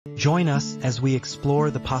Join us as we explore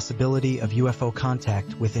the possibility of UFO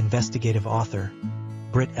contact with investigative author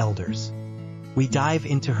Brit Elders. We dive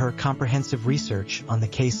into her comprehensive research on the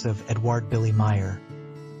case of Eduard Meier,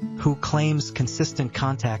 who claims consistent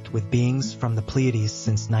contact with beings from the Pleiades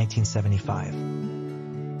since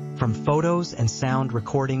 1975. From photos and sound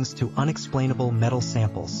recordings to unexplainable metal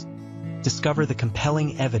samples, discover the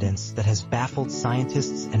compelling evidence that has baffled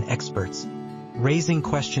scientists and experts, raising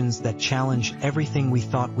questions that challenge everything we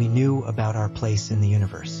thought we knew about our place in the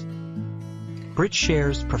universe. Brit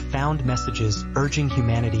shares profound messages urging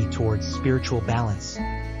humanity towards spiritual balance,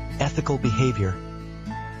 ethical behavior,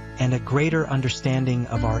 and a greater understanding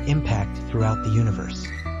of our impact throughout the universe.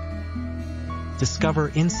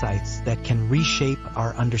 Discover insights that can reshape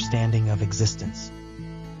our understanding of existence.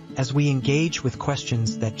 As we engage with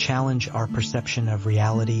questions that challenge our perception of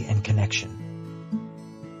reality and connection.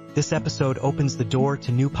 This episode opens the door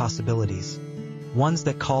to new possibilities, ones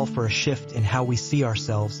that call for a shift in how we see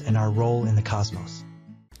ourselves and our role in the cosmos.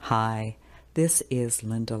 Hi, this is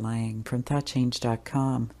Linda Lang from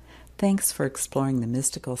ThoughtChange.com. Thanks for exploring the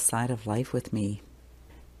mystical side of life with me.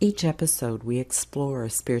 Each episode we explore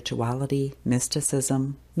spirituality,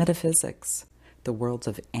 mysticism, metaphysics, the worlds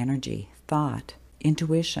of energy, thought,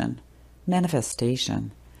 intuition,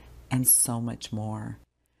 manifestation, and so much more.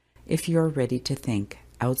 If you're ready to think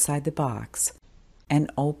outside the box and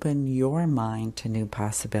open your mind to new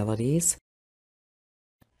possibilities,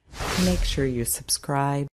 make sure you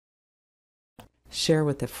subscribe, share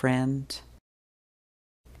with a friend,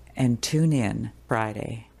 and tune in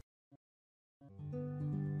Friday.